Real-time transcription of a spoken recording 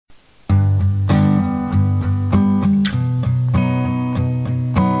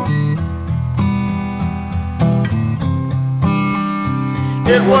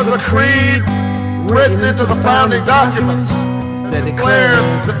It was a creed written into the founding documents that declared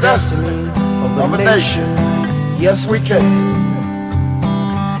the destiny of a nation. Yes, we can.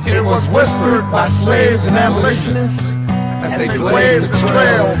 It was whispered by slaves and abolitionists as they blazed the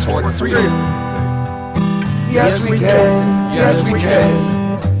trail toward freedom. Yes, we can. Yes, we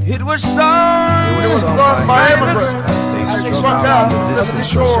can. It was sung by immigrants as they struck out to the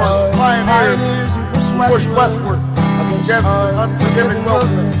shores, pioneers pushed westward against the unforgiving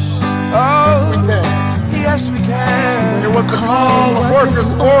wilderness. Yes, we can. Yes, we can. It was the call of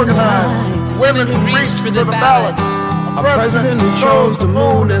workers to organize, women who reached for the ballots, a president who chose the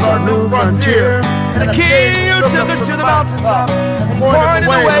moon as our new frontier, and a king who took us to the mountaintop and pointed the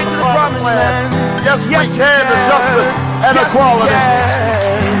way to the promised land. Yes, we can to justice and equality.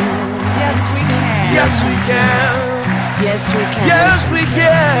 Yes, we can. Yes, we can. Yes, we can. Yes, we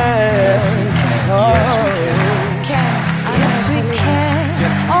can. Yes, we can. Yes, we can.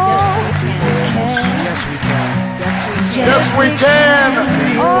 Yes, we can. Yes, we can. Yes,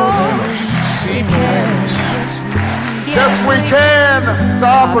 we can. Yes, we can to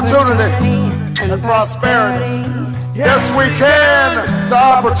opportunity and prosperity. Yes, we can to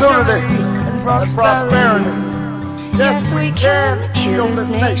opportunity and prosperity. Yes, we can heal this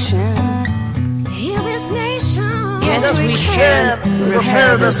nation. Heal this nation. Yes, we can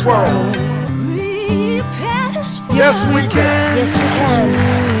repair this world. Repair this world. Yes, we can. Yes, we can.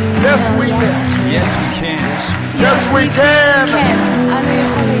 Yes, we can. Yes, we can.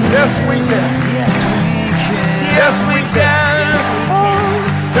 Yes, we can. Yes, we can. Yes, we can.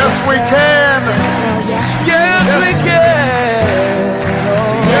 Yes, we can. Yes, we can.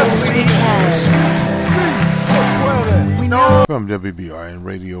 Yes, we can. From WBRN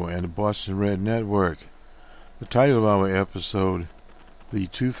Radio and the Boston Red Network, the title of our episode, the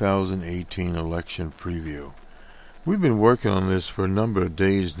 2018 Election Preview. We've been working on this for a number of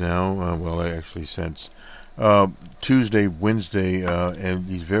days now, actually since Tuesday, Wednesday, and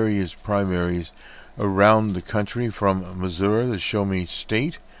these various primaries around the country, from Missouri, the Show Me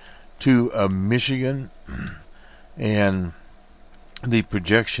State, to Michigan, and the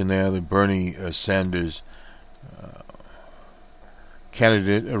projection there, the Bernie Sanders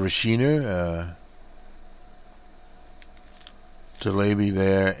candidate, Rashina Tlaib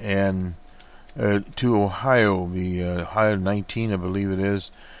there, and to Ohio, the Ohio 19, I believe it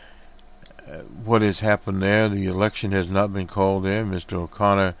is. What has happened there? The election has not been called there. Mr.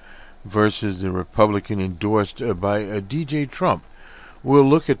 O'Connor versus the Republican endorsed by DJ Trump. We'll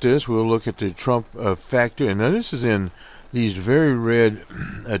look at this. We'll look at the Trump factor. And now this is in these very red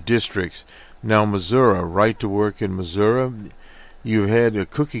districts. Now Missouri, right to work in Missouri. You've had a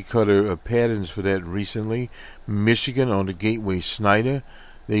cookie cutter patterns for that recently. Michigan on the Gateway Snyder.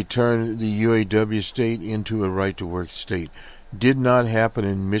 They turned the UAW state into a right to work state. Did not happen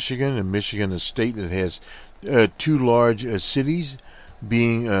in Michigan. In Michigan, a state that has two large cities,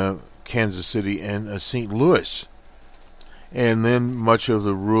 being Kansas City and St. Louis, and then much of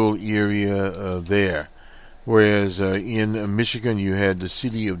the rural area there. Whereas in Michigan, you had the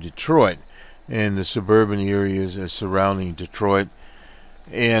city of Detroit and the suburban areas surrounding Detroit,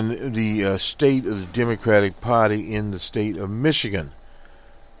 and the state of the Democratic Party in the state of Michigan.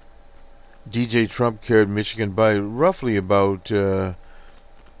 DJ Trump carried Michigan by roughly about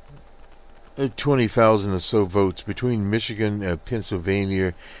 20,000 or so votes. Between Michigan,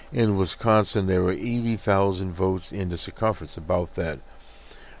 Pennsylvania, and Wisconsin, there were 80,000 votes in the circumference, about that,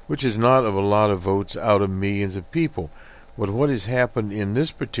 which is not of a lot of votes out of millions of people. But what has happened in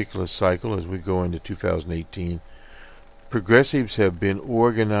this particular cycle as we go into 2018, progressives have been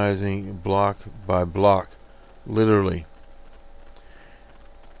organizing block by block, literally.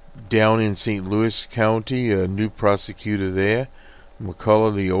 Down in St. Louis County, a new prosecutor there,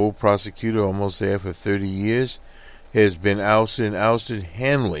 McCulloch, the old prosecutor, almost there for 30 years, has been ousted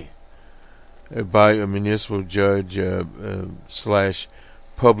handily by a municipal judge slash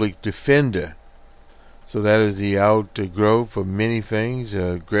public defender. So that is the outgrowth for many things.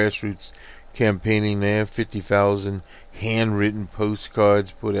 Grassroots campaigning there, 50,000 handwritten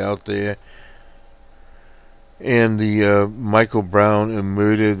postcards put out there. And the Michael Brown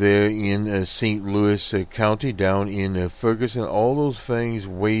murder there in St. Louis County, down in Ferguson, all those things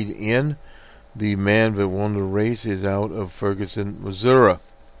weighed in. The man that won the race is out of Ferguson, Missouri.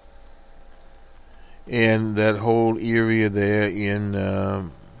 And that whole area there in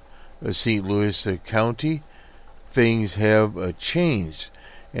St. Louis County, things have changed.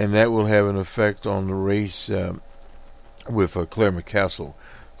 And that will have an effect on the race with Claire McCaskill.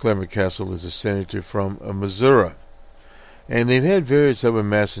 Claire McCaskill is a senator from Missouri. And they've had various other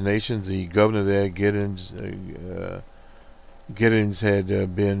machinations. The governor there, Giddens, Giddens had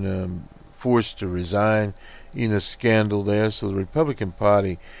been forced to resign in a scandal there. So the Republican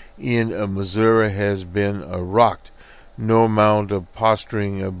Party in Missouri has been rocked. No amount of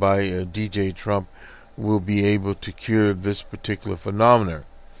posturing by DJ Trump will be able to cure this particular phenomenon.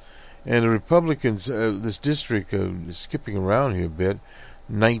 And the Republicans, this district, skipping around here a bit,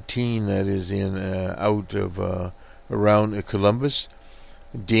 19 that is in out of around Columbus.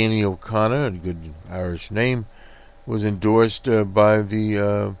 Danny O'Connor, a good Irish name, was endorsed by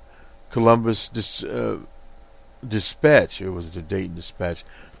the Columbus Dispatch. It was the Dayton Dispatch.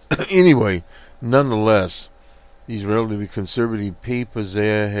 Anyway, nonetheless, these relatively conservative papers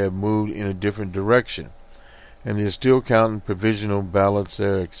there have moved in a different direction, and they're still counting provisional ballots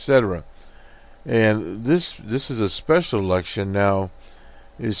there, etc. And this is a special election now.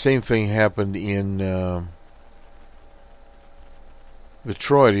 The same thing happened in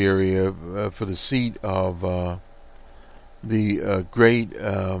Detroit area for the seat of the great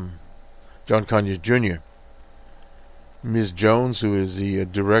John Conyers Jr. Ms. Jones, who is the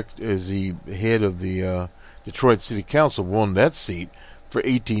head of the Detroit City Council, won that seat for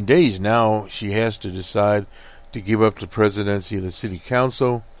 18 days. Now she has to decide to give up the presidency of the City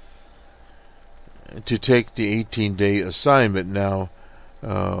Council to take the 18-day assignment. Now,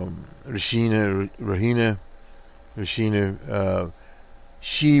 Rashina,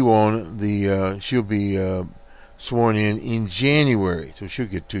 she won the. She'll be sworn in January, so she'll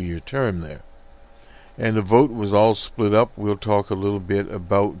get 2-year term there. And the vote was all split up. We'll talk a little bit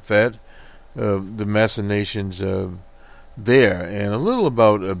about that, the machinations there, and a little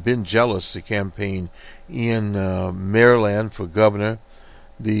about Ben Jealous, the campaign in Maryland for governor.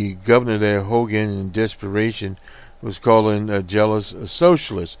 The governor there, Hogan, in desperation, was calling Jealous a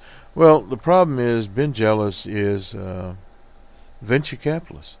socialist. Well, the problem is Ben Jealous is venture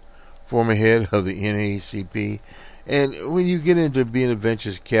capitalist, former head of the NAACP. And when you get into being a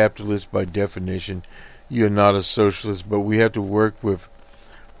venture capitalist, by definition, you're not a socialist, but we have to work with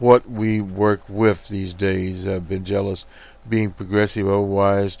what we work with these days. Ben Jealous being progressive,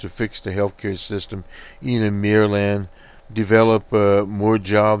 otherwise, to fix the healthcare system in Maryland, develop more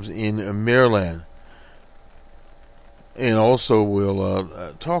jobs in Maryland. And also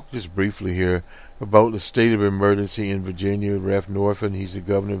we'll talk just briefly here about the state of emergency in Virginia. Ralph Northam, he's the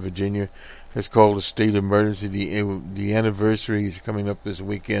governor of Virginia, has called a state of emergency. The anniversary is coming up this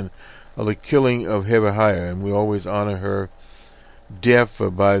weekend of the killing of Heather Heyer, and we always honor her death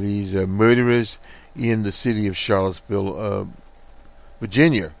by these murderers in the city of Charlottesville,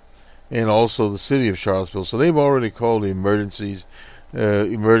 Virginia, and also the city of Charlottesville. So they've already called the emergency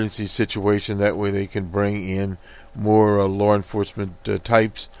situation. That way they can bring in more law enforcement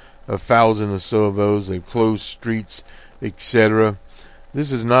types, 1,000 or so of those. They've closed streets, etc.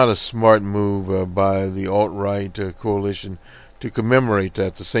 This is not a smart move by the alt-right coalition to commemorate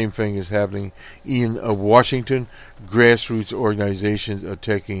that. The same thing is happening in Washington. Grassroots organizations are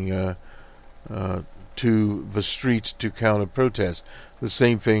taking to the streets to counter protests. The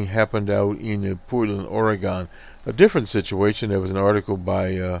same thing happened out in Portland, Oregon. A different situation. There was an article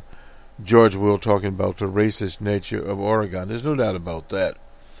by George Will talking about the racist nature of Oregon. There's no doubt about that.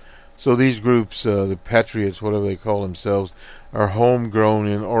 So these groups, the Patriots, whatever they call themselves, are homegrown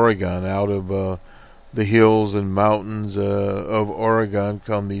in Oregon. Out of the hills and mountains of Oregon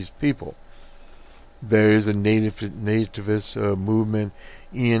come these people. There is a nativist movement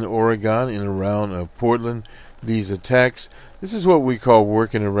in Oregon and around Portland. These attacks, this is what we call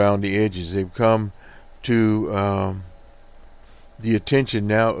working around the edges. They've come to the attention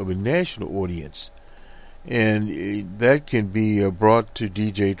now of a national audience. And that can be brought to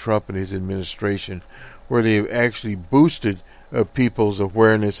DJ Trump and his administration, where they have actually boosted people's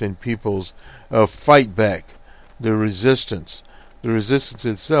awareness and people's fight back, the resistance. The resistance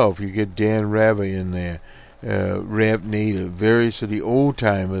itself, you get Dan Ravi in there, Rap Native, various of the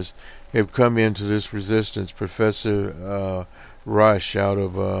old-timers have come into this resistance. Professor Rush out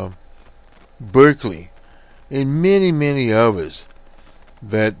of Berkeley, and many, many others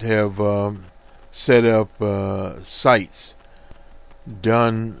that have set up sites,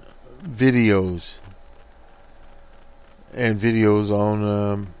 done videos, and videos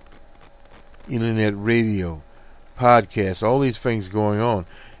on internet radio, podcasts, all these things going on.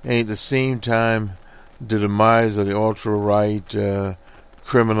 And at the same time, the demise of the ultra-right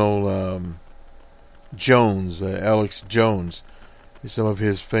criminal Jones, Alex Jones, some of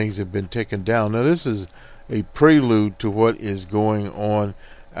his things have been taken down. Now this is a prelude to what is going on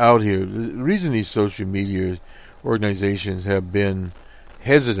out here. The reason these social media organizations have been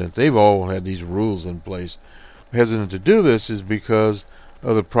hesitant, they've all had these rules in place, hesitant to do this, is because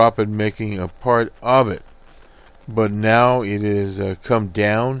of the profit making a part of it. but now it has come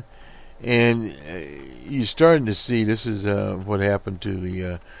down, and you're starting to see this is what happened to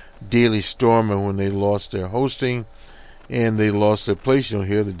the Daily Stormer when they lost their hosting and they lost their place. You don't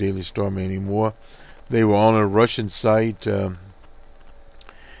hear the Daily Stormer anymore. They were on a Russian site, and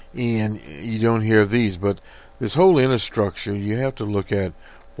you don't hear these. But this whole infrastructure, you have to look at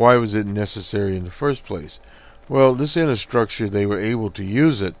why was it necessary in the first place. Well, this infrastructure, they were able to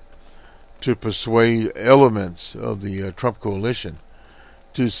use it to persuade elements of the Trump coalition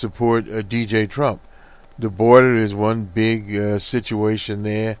to support DJ Trump. The border is one big situation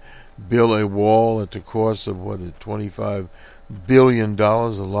there. Build a wall at the cost of, $25 billion, a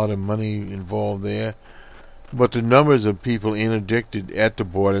lot of money involved there. But the numbers of people interdicted at the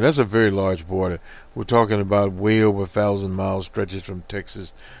border, that's a very large border. We're talking about way over 1,000 miles, stretches from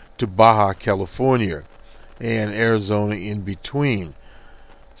Texas to Baja California and Arizona in between.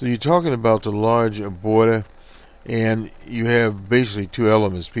 So you're talking about the large border, and you have basically two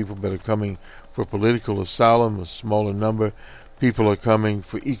elements. People that are coming for political asylum, a smaller number. People are coming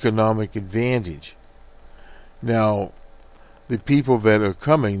for economic advantage. Now, the people that are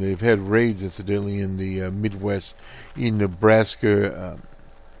coming, they've had raids, incidentally, in the Midwest, in Nebraska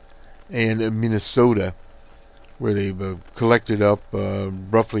and Minnesota, where they've collected up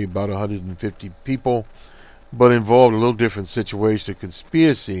roughly about 150 people, but involved a little different situation, a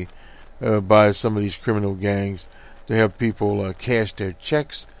conspiracy by some of these criminal gangs to have people cash their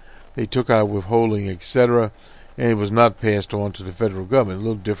checks. They took out withholding, etc., and it was not passed on to the federal government. A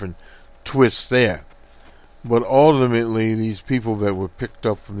little different twist there. But ultimately, these people that were picked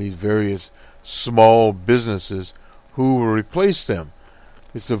up from these various small businesses, who will replace them?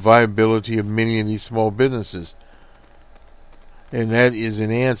 It's the viability of many of these small businesses. And that is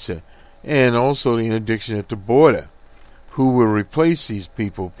an answer. And also the interdiction at the border. Who will replace these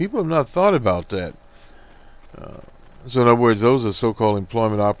people? People have not thought about that. So in other words, those are so-called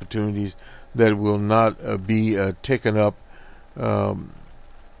employment opportunities that will not be taken up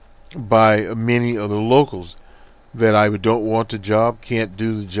by many of the locals that either don't want the job, can't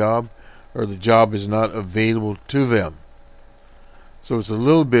do the job, or the job is not available to them. So it's a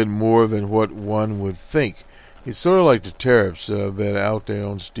little bit more than what one would think. It's sort of like the tariffs that are out there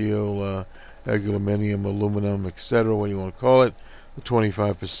on steel, aluminum, etc., what you want to call it, the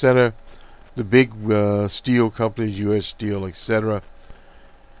 25%er. The big steel companies, U.S. Steel, etc.,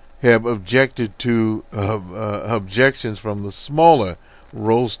 have objected to objections from the smaller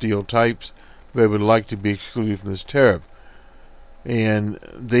roll steel types that would like to be excluded from this tariff. And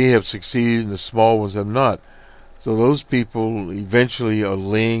they have succeeded and the small ones have not. So those people eventually are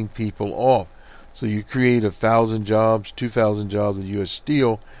laying people off. So you create 1,000 jobs, 2,000 jobs at U.S.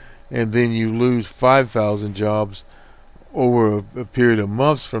 Steel, and then you lose 5,000 jobs over a period of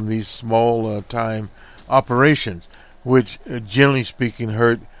months from these small time operations, which generally speaking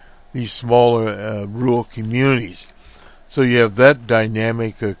hurt these smaller rural communities. So you have that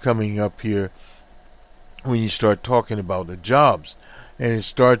dynamic coming up here when you start talking about the jobs, and it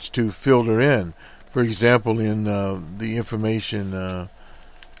starts to filter in. For example, in the information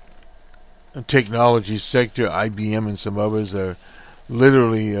technology sector, IBM and some others are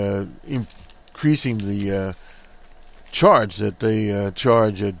literally increasing the charge that they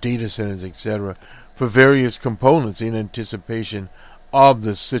charge data centers, etc., for various components in anticipation of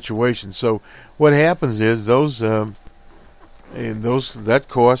this situation. So what happens is that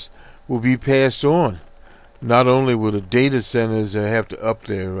cost will be passed on. Not only will the data centers have to up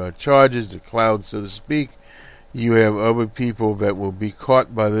their charges, the cloud, so to speak, you have other people that will be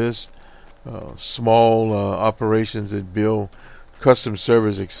caught by this, small operations that build custom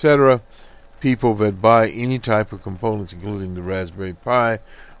servers, etc., people that buy any type of components, including the Raspberry Pi,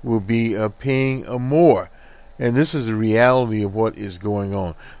 will be paying more. And this is the reality of what is going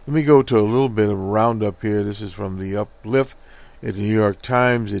on. Let me go to a little bit of a roundup here. This is from the Uplift at the New York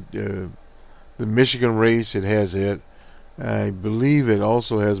Times. The Michigan race, it has it. I believe it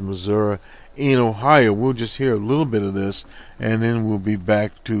also has Missouri and Ohio. We'll just hear a little bit of this, and then we'll be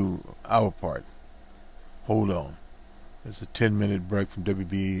back to our part. Hold on. It's a 10-minute break from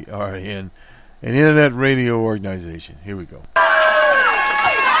WBRN, an internet radio organization. Here we go.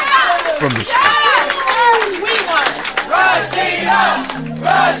 From the Rashida!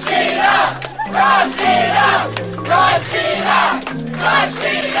 Rashida! Rashida! Rashida!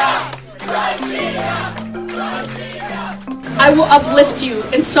 Rashida! Rashida! Rashida! I will uplift you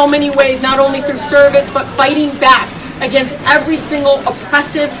in so many ways, not only through service, but fighting back against every single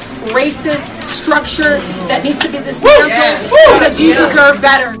oppressive, racist structure that needs to be dismantled because you deserve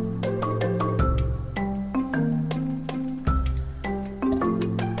better.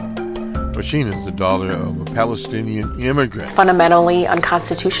 Rashina is the daughter of a Palestinian immigrant. It's fundamentally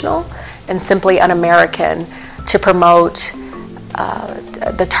unconstitutional and simply un-American to promote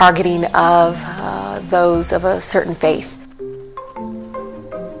the targeting of those of a certain faith.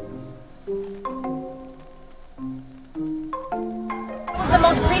 The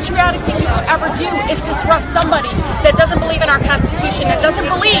most patriotic thing you could ever do is disrupt somebody that doesn't believe in our Constitution, that doesn't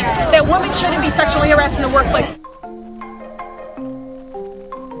believe that women shouldn't be sexually harassed in the workplace.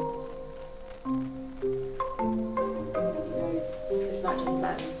 It's not just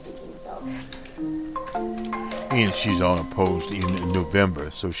men speaking, so. And she's unopposed in November,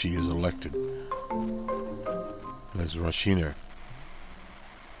 so she is elected. That's Rashina.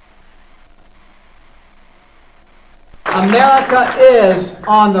 America is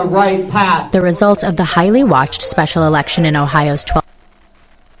on the right path. The result of the highly watched special election in Ohio's 12th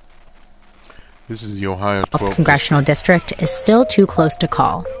This is the Ohio 12th congressional district is still too close to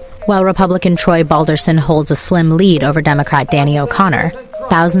call. While Republican Troy Balderson holds a slim lead over Democrat Danny O'Connor,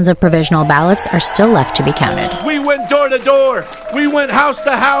 thousands of provisional ballots are still left to be counted. We went door to door. We went house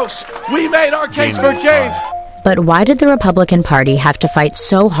to house. We made our case for change. But why did the Republican Party have to fight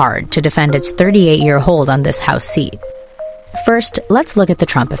so hard to defend its 38-year hold on this House seat? First, let's look at the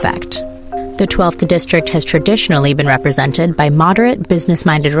Trump effect. The 12th District has traditionally been represented by moderate,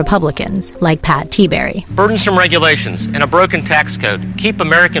 business-minded Republicans like Pat Tiberi. Burdensome regulations and a broken tax code keep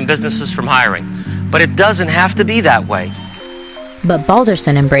American businesses from hiring. But it doesn't have to be that way. But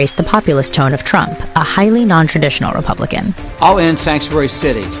Balderson embraced the populist tone of Trump, a highly non-traditional Republican. I'll end sanctuary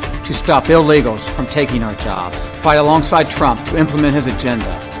cities to stop illegals from taking our jobs, fight alongside Trump to implement his agenda,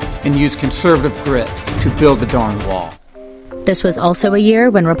 and use conservative grit to build the darn wall. This was also a year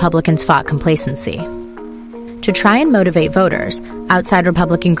when Republicans fought complacency. To try and motivate voters, outside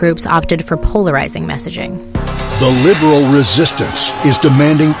Republican groups opted for polarizing messaging. The liberal resistance is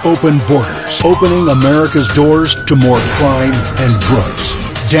demanding open borders, opening America's doors to more crime and drugs.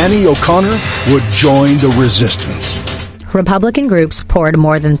 Danny O'Connor would join the resistance. Republican groups poured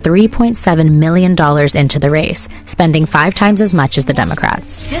more than $3.7 million into the race, spending 5 times as much as the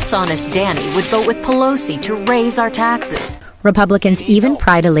Democrats. Dishonest Danny would vote with Pelosi to raise our taxes. Republicans even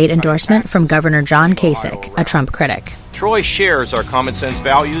pried a late endorsement from Governor John Kasich, a Trump critic. Troy shares our common sense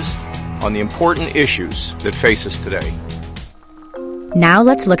values on the important issues that face us today. Now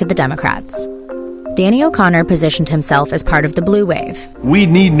let's look at the Democrats. Danny O'Connor positioned himself as part of the blue wave. We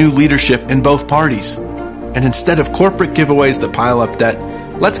need new leadership in both parties. And instead of corporate giveaways that pile up debt,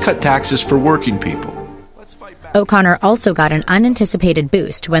 let's cut taxes for working people. O'Connor also got an unanticipated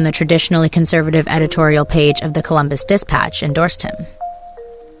boost when the traditionally conservative editorial page of the Columbus Dispatch endorsed him.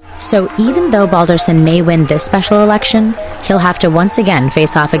 So even though Balderson may win this special election, he'll have to once again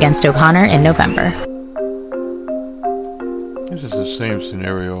face off against O'Connor in November. This is the same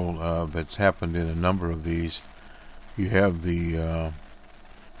scenario that's happened in a number of these. You have the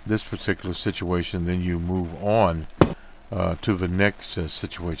this particular situation, then you move on to the next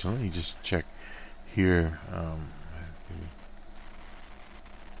situation. Let me just check here.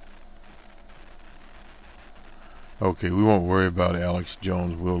 Okay, we won't worry about Alex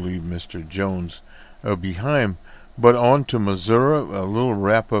Jones. We'll leave Mr. Jones behind. But on to Missouri, a little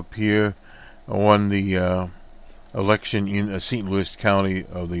wrap up here on the election in St. Louis County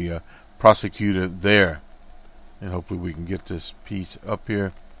of the prosecutor there. And hopefully we can get this piece up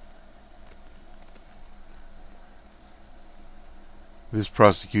here. This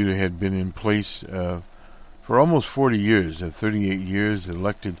prosecutor had been in place for almost 40 years, 38 years,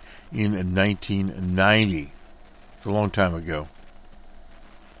 elected in 1990. It's a long time ago.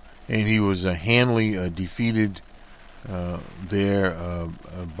 And he was handily defeated there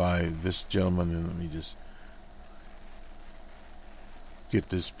by this gentleman. And let me just get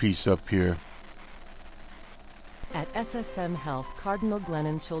this piece up here. At SSM Health Cardinal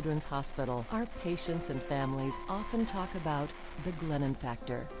Glennon Children's Hospital, our patients and families often talk about the Glennon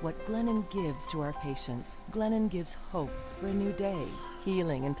factor. What Glennon gives to our patients. Glennon gives hope for a new day,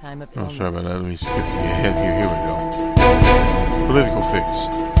 healing in time of illness. Oh, sorry about that. Let me skip ahead here. Here we go. Political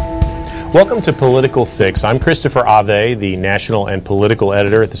Fix. Welcome to Political Fix. I'm Christopher Ave, the national and political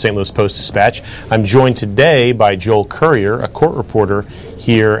editor at the St. Louis Post-Dispatch. I'm joined today by Joel Currier, a court reporter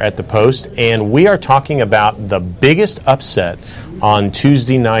here at the Post, and we are talking about the biggest upset on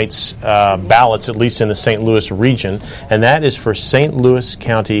Tuesday night's ballots, at least in the St. Louis region, and that is for St. Louis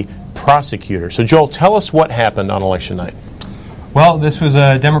County Prosecutor. So, Joel, tell us what happened on election night. Well, this was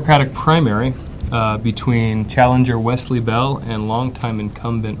a Democratic primary between challenger Wesley Bell and longtime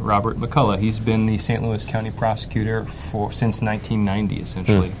incumbent Robert McCulloch. He's been the St. Louis County Prosecutor since 1990,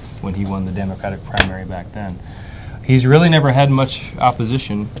 essentially, when he won the Democratic primary back then. He's really never had much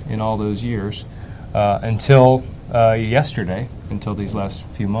opposition in all those years until yesterday, until these last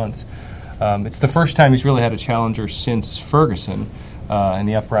few months. It's the first time he's really had a challenger since Ferguson in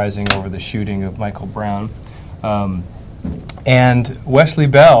the uprising over the shooting of Michael Brown. And Wesley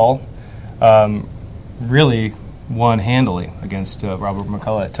Bell really won handily against Robert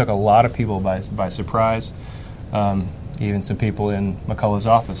McCulloch. It took a lot of people by surprise. Even some people in McCulloch's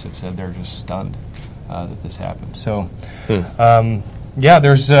office have said they're just stunned that this happened. So,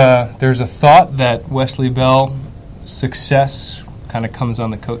 there's a thought that Wesley Bell's success kind of comes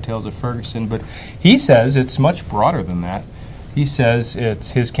on the coattails of Ferguson, but he says it's much broader than that. He says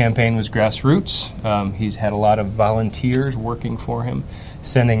his campaign was grassroots. He's had a lot of volunteers working for him,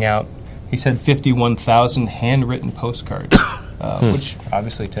 sending out, he said, 51,000 handwritten postcards, which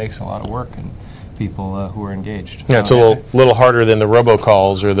obviously takes a lot of work and people who are engaged. Yeah, it's a little harder than the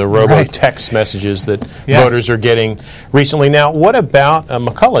robocalls or the robo-text messages that voters are getting recently. Now, what about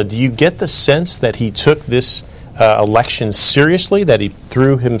McCulloch? Do you get the sense that he took this election seriously, that he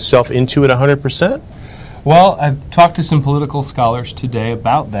threw himself into it 100%? Well, I've talked to some political scholars today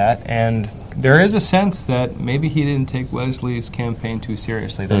about that, and there is a sense that maybe he didn't take Wesley's campaign too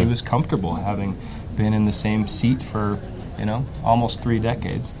seriously, that he was comfortable having been in the same seat for, almost 3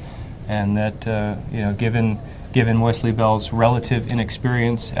 decades. And that given Wesley Bell's relative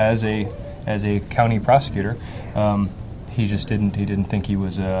inexperience as a county prosecutor, he just didn't think he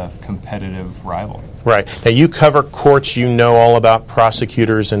was a competitive rival. Right. Now, you cover courts. You know all about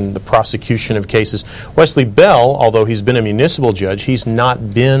prosecutors and the prosecution of cases. Wesley Bell, although he's been a municipal judge, he's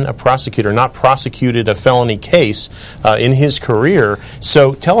not been a prosecutor, not prosecuted a felony case in his career.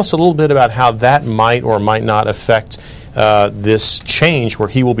 So tell us a little bit about how that might or might not affect this change where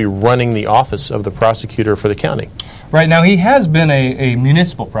he will be running the office of the prosecutor for the county. Right. Now, he has been a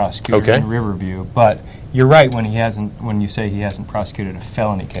municipal prosecutor in Riverview, but you're right when you say he hasn't prosecuted a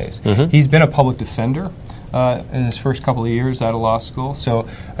felony case. He's been a public defender in his first couple of years out of law school, so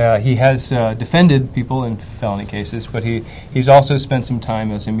he has defended people in felony cases, but he's also spent some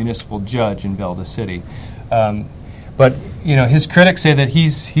time as a municipal judge in Belda City. But his critics say that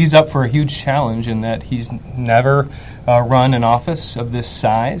he's up for a huge challenge and that he's never run an office of this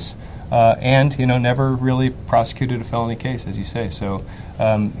size and never really prosecuted a felony case, as you say. So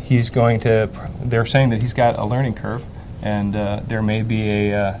they're saying that he's got a learning curve, and there may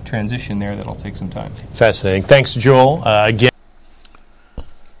be a transition there that'll take some time. Fascinating. Thanks, Joel. Again.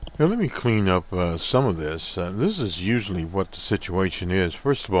 Now, let me clean up some of this. This is usually what the situation is.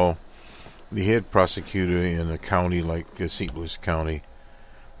 First of all, the head prosecutor in a county like St. Louis County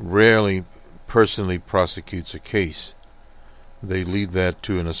rarely personally prosecutes a case. They leave that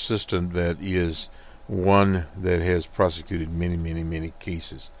to an assistant that is one that has prosecuted many, many, many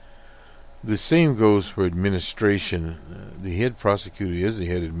cases. The same goes for administration. The head prosecutor is the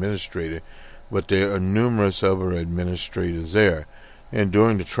head administrator, but there are numerous other administrators there. And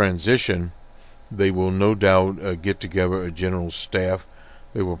during the transition, they will no doubt get together a general staff.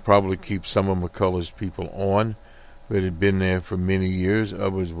 They will probably keep some of McCulloch's people on that had been there for many years.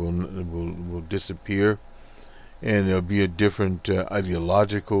 Others will disappear, and there'll be a different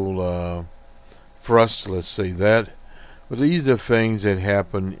ideological thrust, let's say that. But these are things that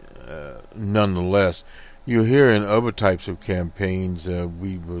happen nonetheless. You hear in other types of campaigns.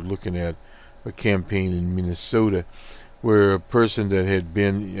 We were looking at a campaign in Minnesota where a person that had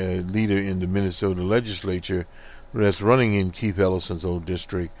been a leader in the Minnesota Legislature that's running in Keith Ellison's old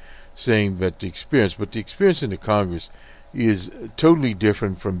district, saying that the experience in the Congress is totally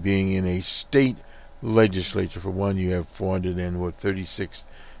different from being in a state legislature. For one, you have 436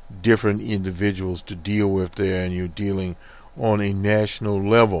 different individuals to deal with there, and you're dealing on a national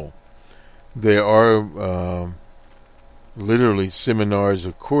level. There are literally seminars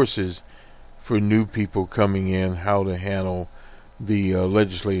or courses for new people coming in, how to handle the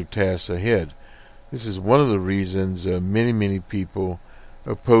legislative tasks ahead. This is one of the reasons many, many people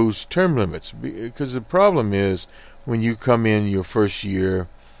oppose term limits, because the problem is when you come in your first year,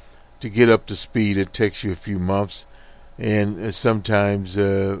 to get up to speed, it takes you a few months and sometimes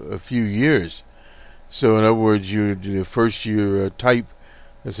a few years. So in other words, you the first year type,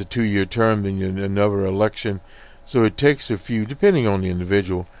 that's a 2-year term, then another election. So it takes a few, depending on the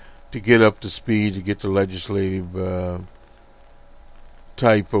individual, to get up to speed, to get the legislative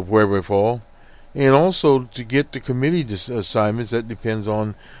type of wherewithal. And also to get the committee assignments. That depends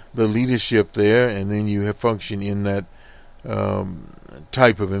on the leadership there, and then you function in that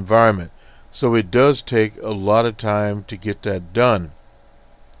type of environment. So it does take a lot of time to get that done.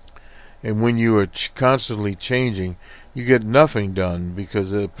 And when you are constantly changing, you get nothing done,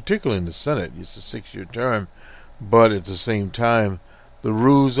 because particularly in the Senate, it's a 6-year term, but at the same time, the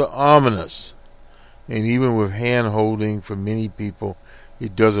rules are ominous. And even with hand-holding for many people,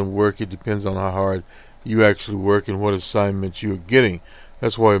 it doesn't work. It depends on how hard you actually work and what assignments you're getting.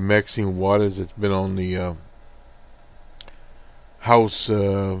 That's why Maxine Waters, that's been on the House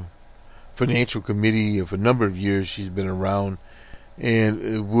Financial Committee for a number of years, she's been around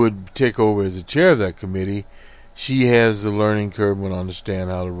and would take over as the chair of that committee. She has the learning curve and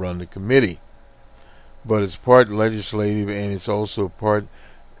understand how to run the committee. But it's part legislative and it's also part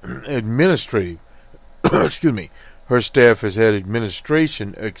administrative. Excuse me. Her staff has had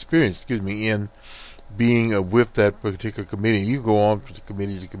administration experience, in being with that particular committee. You go on from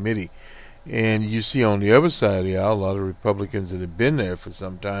committee to committee, and you see on the other side of the aisle, a lot of Republicans that have been there for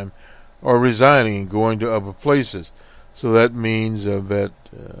some time are resigning and going to other places. So that means that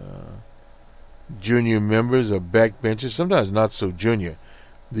junior members or backbenchers, sometimes not so junior,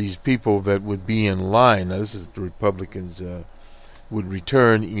 these people that would be in line, now this is the Republicans would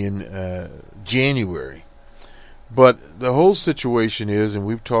return in January. But the whole situation is, and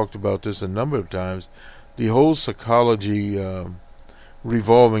we've talked about this a number of times, the whole psychology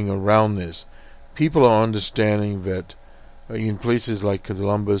revolving around this. People are understanding that in places like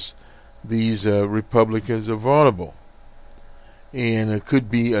Columbus, these Republicans are vulnerable. And it could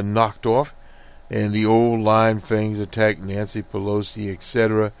be knocked off. And the old line things, attack Nancy Pelosi,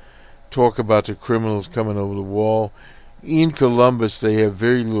 etc., talk about the criminals coming over the wall. In Columbus, they have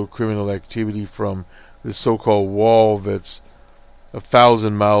very little criminal activity from the so-called wall that's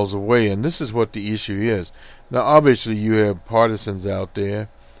 1,000 miles away. And this is what the issue is. Now, obviously, you have partisans out there,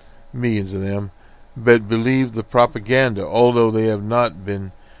 millions of them, that believe the propaganda, although they have not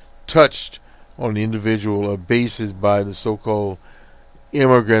been touched on the individual basis by the so-called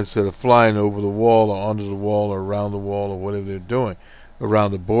immigrants that are flying over the wall or under the wall or around the wall or whatever they're doing,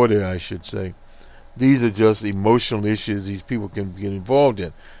 around the border, I should say. These are just emotional issues these people can get involved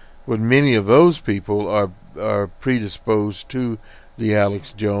in. But many of those people are predisposed to the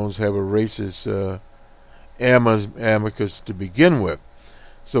Alex Jones, have a racist amicus to begin with.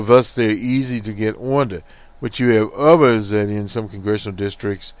 So thus they're easy to get onto. But you have others that in some congressional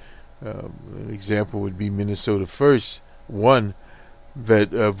districts, an example would be Minnesota First, one that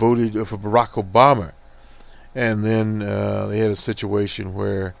voted for Barack Obama. And then they had a situation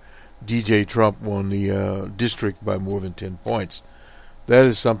where DJ Trump won the district by more than 10 points. That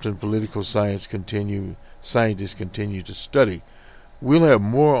is something political scientists continue to study. We'll have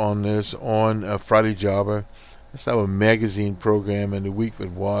more on this on Friday Jobber. That's our magazine program, and the week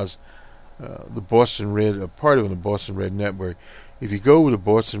that was the Boston Red, a part of the Boston Red Network. If you go to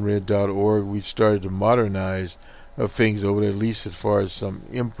bostonred.org, we've started to modernize things over there, at least as far as some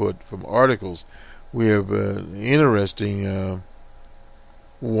input from articles. We have interesting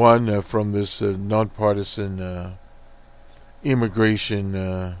one from this nonpartisan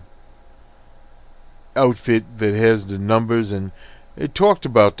immigration outfit that has the numbers, and it talked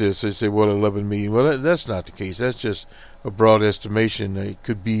about this. They say, 11 million. Well, that's not the case. That's just a broad estimation. It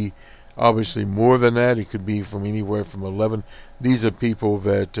could be obviously more than that. It could be from anywhere from 11. These are people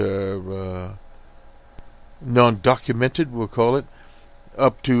that are non-documented, we'll call it,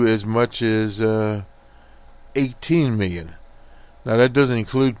 up to as much as 18 million. Now, that doesn't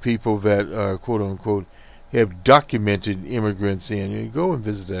include people that are, quote-unquote, have documented immigrants in. You go and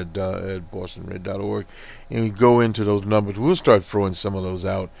visit that at bostonred.org and go into those numbers. We'll start throwing some of those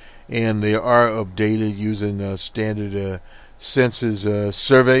out. And they are updated using standard census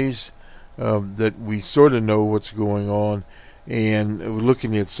surveys that we sort of know what's going on. And we're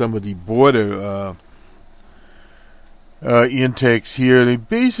looking at some of the border intakes here. They're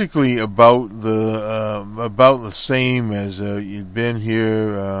basically about the same as you've been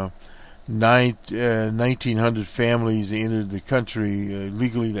here. 1,900 families entered the country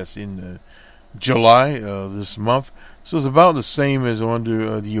legally. That's in July this month. So it's about the same as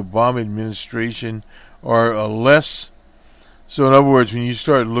under the Obama administration, or less. So in other words, when you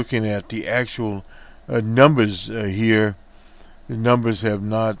start looking at the actual numbers here, the numbers have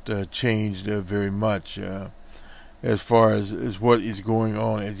not changed very much as far as what is going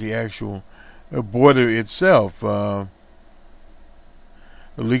on at the actual border itself.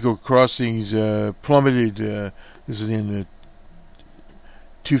 Illegal crossings plummeted. This is in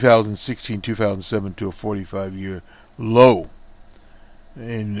 2016-2007 to a 45-year low.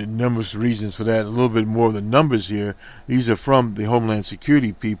 And numerous reasons for that. A little bit more of the numbers here. These are from the Homeland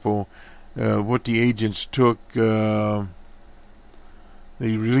Security people. What the agents took, they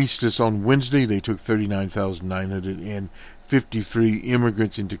released this on Wednesday. They took 39,953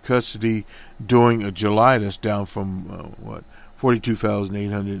 immigrants into custody during July. That's down from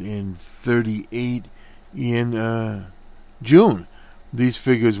 42,838 in June. These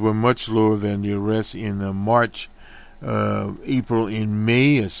figures were much lower than the arrests in March, April, and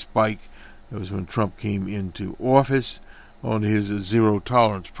May. A spike, that was when Trump came into office on his zero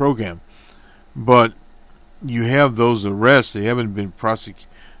tolerance program. But you have those arrests; they haven't been processed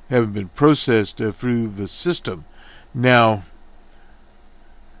through the system. Now,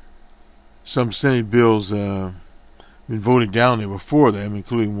 some Senate bills been voted down. There were 4 of them,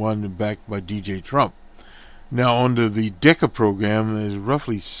 including one backed by DJ Trump. Now, under the DECA program, there's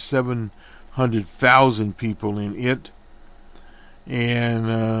roughly 700,000 people in it, and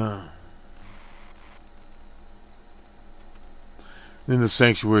in the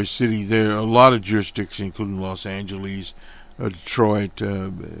sanctuary city, there are a lot of jurisdictions, including Los Angeles, Detroit,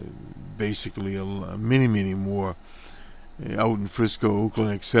 basically many more, out in Frisco,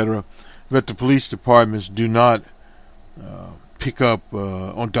 Oakland, etc. But the police departments do not pick up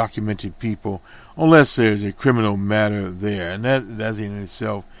undocumented people unless there's a criminal matter there, and that in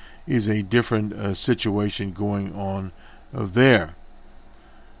itself is a different situation going on there.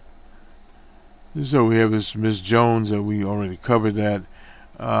 So we have this Ms. Jones, we already covered that.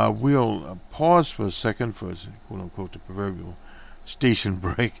 We'll pause for a second for, quote-unquote, the proverbial station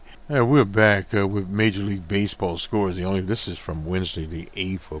break. We're back with Major League Baseball scores. This is from Wednesday, the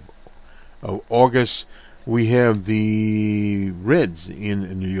 8th of August. We have the Reds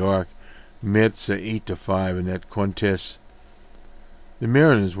in New York, Mets 8-5 in that contest. The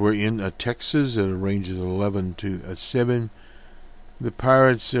Mariners were in Texas at a range of 11-7. The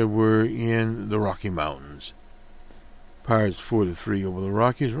Pirates were in the Rocky Mountains. Pirates 4-3 over the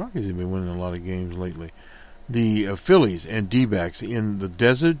Rockies. Rockies have been winning a lot of games lately. The Phillies and D-backs in the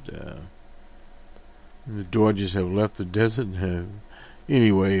desert. The Dodgers have left the desert.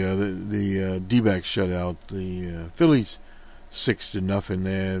 Anyway, the D-backs shut out the Phillies 6-0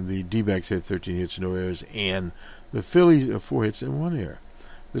 there. The D-backs had 13 hits, no errors, and the Phillies 4 hits and 1 error.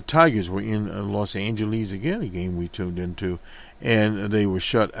 The Tigers were in Los Angeles again, a game we tuned into, and they were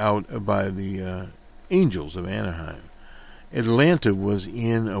shut out by the Angels of Anaheim. Atlanta was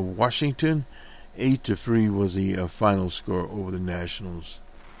in Washington. 8-3 was the final score over the Nationals.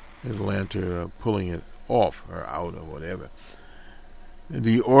 Atlanta pulling it off or out or whatever.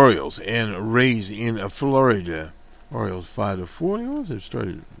 The Orioles and Rays in Florida. Orioles 5-4. They've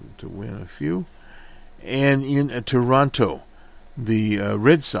started to win a few. And in Toronto, the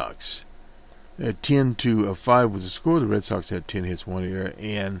Red Sox at 10-5 was the score. The Red Sox had 10 hits, 1 error,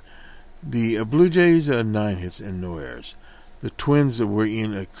 and the Blue Jays 9 hits and no errors. The Twins were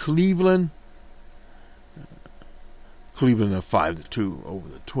in Cleveland. Cleveland 5-2 over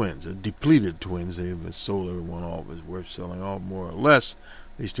the Twins. The depleted Twins. They've sold everyone off. It's worth selling off more or less.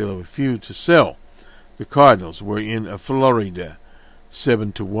 They still have a few to sell. The Cardinals were in Florida,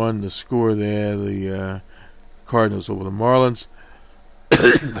 7-1. The score there. The Cardinals over the Marlins.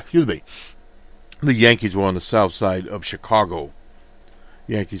 Excuse me. The Yankees were on the south side of Chicago.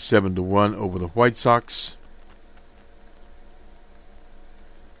 Yankees 7-1 over the White Sox.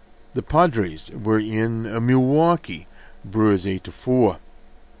 The Padres were in Milwaukee. Brewers 8-4.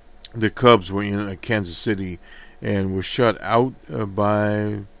 The Cubs were in Kansas City and were shut out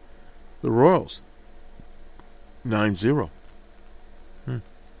by the Royals. 9-0.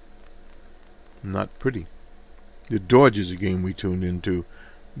 Not pretty. The Dodgers, a game we tuned into,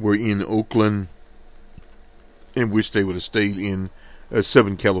 were in Oakland, in which they would have stayed in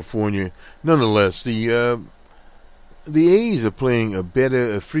Southern California. Nonetheless, the A's are playing a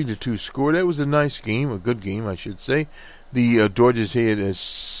better 3-2 score. That was a nice game, a good game, I should say. The Dodgers had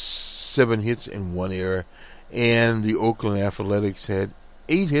 7 hits and 1 error, and the Oakland Athletics had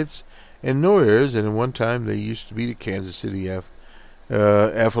 8 hits and no errors. And at one time, they used to be the Kansas City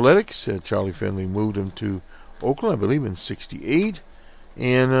Athletics. Charlie Finley moved them to Oakland, I believe, in '68,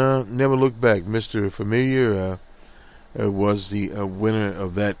 and never looked back. Mr. Familiar was the winner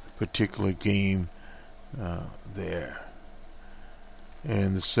of that particular game there.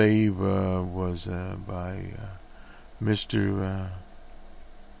 And the save was by Mr.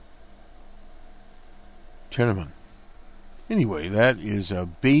 Cheneman. Anyway, that is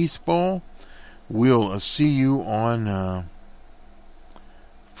baseball. We'll see you on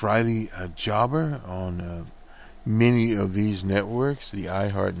Friday Jobber on many of these networks. The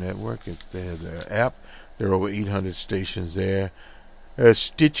iHeart Network, they have their app. There are over 800 stations there.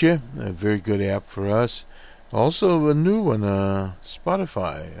 Stitcher, a very good app for us. Also a new one,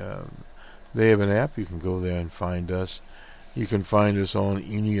 Spotify. They have an app. You can go there and find us. You can find us on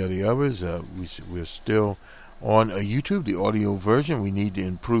any of the others. We're still on YouTube, the audio version. We need to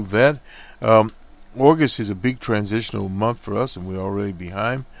improve that. August is a big transitional month for us, and we're already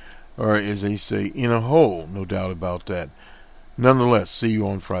behind. are, as they say, in a hole, no doubt about that. Nonetheless, see you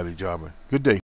on Friday, Jobber. Good day.